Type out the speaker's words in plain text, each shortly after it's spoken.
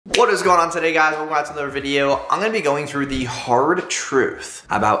What is going on today, guys? Welcome back to another video. I'm going to be going through the hard truth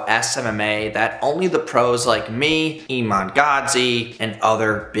about SMMA that only the pros like me, Iman Gadzhi, and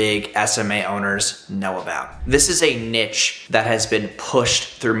other big SMA owners know about. This is a niche that has been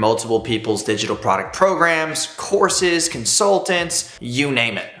pushed through multiple people's digital product programs, courses, consultants, you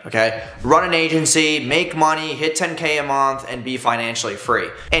name it, okay? Run an agency, make money, hit 10K a month, and be financially free.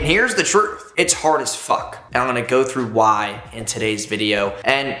 And here's the truth. It's hard as fuck. And I'm going to go through why in today's video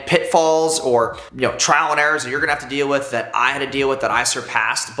and pitfalls or trial and errors that you're gonna have to deal with, that I had to deal with, that I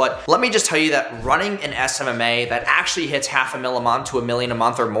surpassed. But let me just tell you that running an SMMA that actually hits $500,000 a month to $1 million a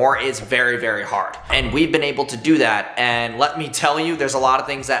month or more is very, very hard. And we've been able to do that. And let me tell you, there's a lot of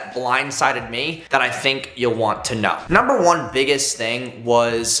things that blindsided me that I think you'll want to know. Number one biggest thing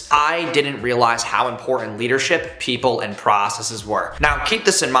was I didn't realize how important leadership, people, and processes were. Now keep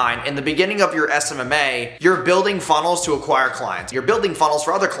this in mind, in the beginning of your SMMA, you're building funnels to acquire clients. You're building funnels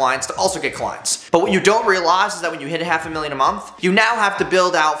for other clients to also get clients. But what you don't realize is that when you hit $500,000 a month, you now have to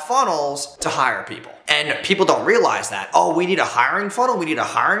build out funnels to hire people. And people don't realize that. Oh, we need a hiring funnel? We need a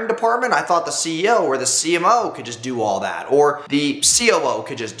hiring department? I thought the CEO or the CMO could just do all that. Or the COO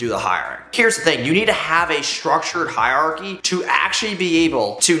could just do the hiring. Here's the thing. You need to have a structured hierarchy to actually be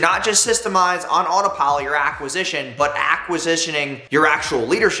able to not just systemize on autopilot your acquisition, but acquisitioning your actual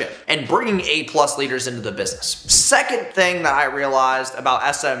leadership and bringing A+ leaders into the business. Second thing that I realized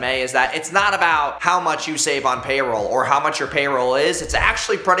about SMA is that it's not about how much you save on payroll or how much your payroll is. It's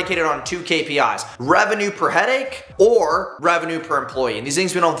actually predicated on 2 KPIs. Revenue per headache or revenue per employee. And these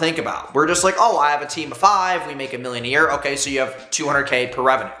things we don't think about. We're just like, oh, I have a team of 5, we make $1 million a year. Okay, so you have $200K per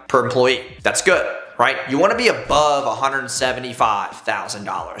revenue per employee. That's good. Right? You want to be above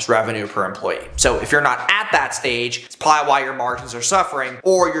 $175,000 revenue per employee. So if you're not at that stage, it's probably why your margins are suffering,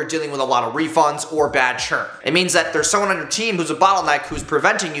 or you're dealing with a lot of refunds or bad churn. It means that there's someone on your team who's a bottleneck who's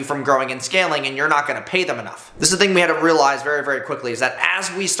preventing you from growing and scaling, and you're not going to pay them enough. This is the thing we had to realize very, very quickly, is that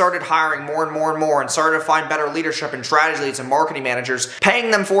as we started hiring more and more and more and started to find better leadership and strategy leads and marketing managers,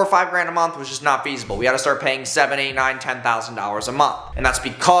 paying them $4 or $5 grand a month was just not feasible. We had to start paying $7,000, $8,000, $9,000, $10,000 a month. And that's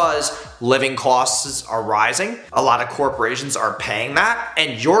because living costs are rising. A lot of corporations are paying that,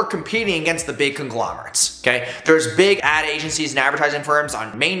 and you're competing against the big conglomerates, okay? There's big ad agencies and advertising firms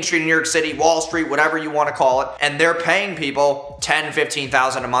on Main Street in New York City, Wall Street, whatever you want to call it, and they're paying people $10,000,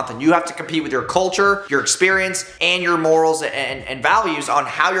 $15,000 a month, and you have to compete with your culture, your experience, and your morals and values on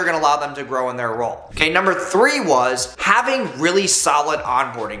how you're going to allow them to grow in their role. Okay, number 3 was having really solid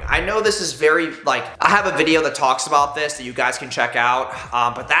onboarding. I know this is very, I have a video that talks about this that you guys can check out,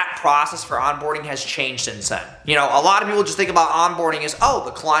 but that process for onboarding has changed since then. A lot of people just think about onboarding as, oh,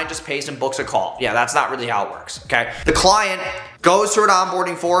 the client just pays and books a call. Yeah, that's not really how it works, okay? The client goes through an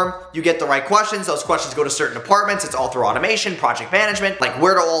onboarding form, you get the right questions, those questions go to certain departments, it's all through automation, project management,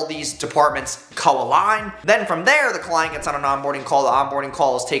 where do all these departments co-align? Then from there, the client gets on an onboarding call, the onboarding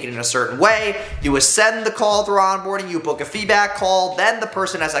call is taken in a certain way, you ascend the call through onboarding, you book a feedback call, then the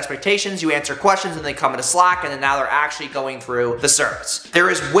person has expectations, you answer questions, and they come into Slack, and then now they're actually going through the service. There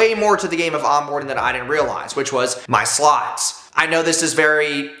is way more to the game of onboarding that I didn't realize, which was my slides. I know this is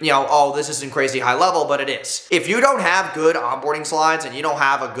very, oh, this isn't crazy high level, but it is. If you don't have good onboarding slides and you don't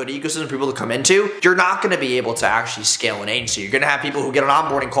have a good ecosystem for people to come into, you're not going to be able to actually scale an agency. You're going to have people who get on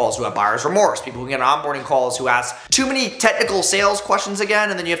onboarding calls who have buyer's remorse, people who get on onboarding calls who ask too many technical sales questions again,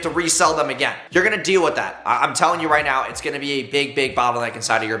 and then you have to resell them again. You're going to deal with that. I'm telling you right now, it's going to be a big, big bottleneck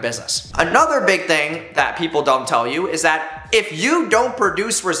inside of your business. Another big thing that people don't tell you is that if you don't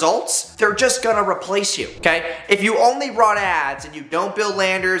produce results, they're just going to replace you, okay? If you only run ads and you don't build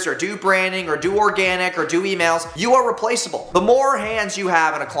landers or do branding or do organic or do emails, you are replaceable. The more hands you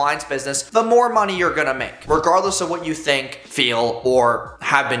have in a client's business, the more money you're gonna make, regardless of what you think, feel, or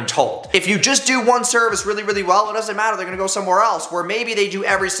have been told. If you just do one service really, really well, it doesn't matter. They're gonna go somewhere else where maybe they do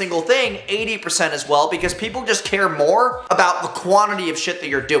every single thing 80% as well, because people just care more about the quantity of shit that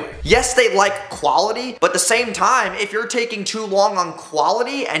you're doing. Yes, they like quality, but at the same time, if you're taking too long on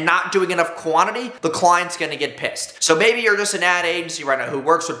quality and not doing enough quantity, the client's gonna get pissed. So maybe you're just an ad agency right now who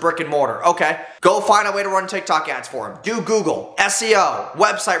works with brick and mortar. Okay, go find a way to run TikTok ads for them. Do Google, SEO,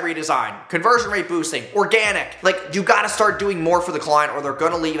 website redesign, conversion rate boosting, organic. You gotta start doing more for the client, or they're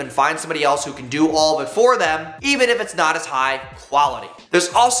gonna leave and find somebody else who can do all of it for them, even if it's not as high quality.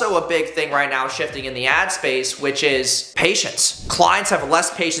 There's also a big thing right now shifting in the ad space, which is patience. Clients have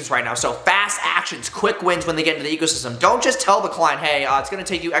less patience right now, so fast actions, quick wins when they get into the ecosystem. Don't just just tell the client, hey, it's gonna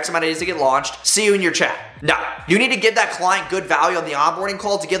take you X amount of days to get launched. See you in your chat. No, you need to give that client good value on the onboarding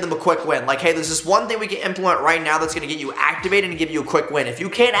call to give them a quick win. Like, hey, there's this one thing we can implement right now that's gonna get you activated and give you a quick win. If you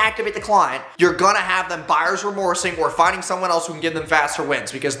can't activate the client, you're gonna have them buyer's remorsing or finding someone else who can give them faster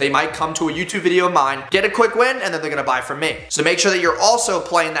wins because they might come to a YouTube video of mine, get a quick win, and then they're gonna buy from me. So make sure that you're also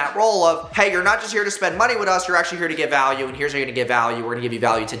playing that role of, hey, you're not just here to spend money with us, you're actually here to get value, and here's how you're gonna get value. We're gonna give you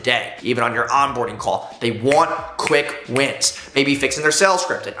value today, even on your onboarding call. They want quick wins. Maybe fixing their sales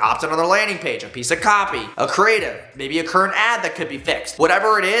script, an opt-in on their landing page, a piece of copy, a creative, maybe a current ad that could be fixed.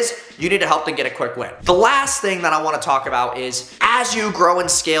 Whatever it is, you need to help them get a quick win. The last thing that I want to talk about is as you grow and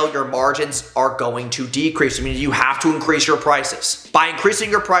scale, your margins are going to decrease. I mean, you have to increase your prices. By increasing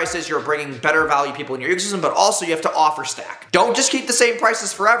your prices, you're bringing better value people in your ecosystem, but also you have to offer stack. Don't just keep the same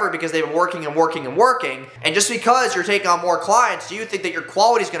prices forever because they've been working and working and working. And just because you're taking on more clients, you think that your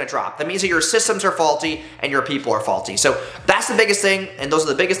quality is going to drop. That means that your systems are faulty and your people are faulty. So that's the biggest thing, and those are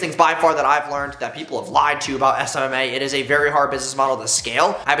the biggest things by far that I've learned that people have lied to you about SMMA. It is a very hard business model to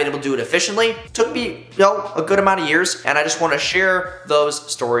scale. I've been able to do it efficiently. It took me, a good amount of years, and I just want to share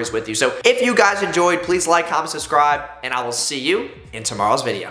those stories with you. So if you guys enjoyed, please like, comment, subscribe, and I will see you in tomorrow's video.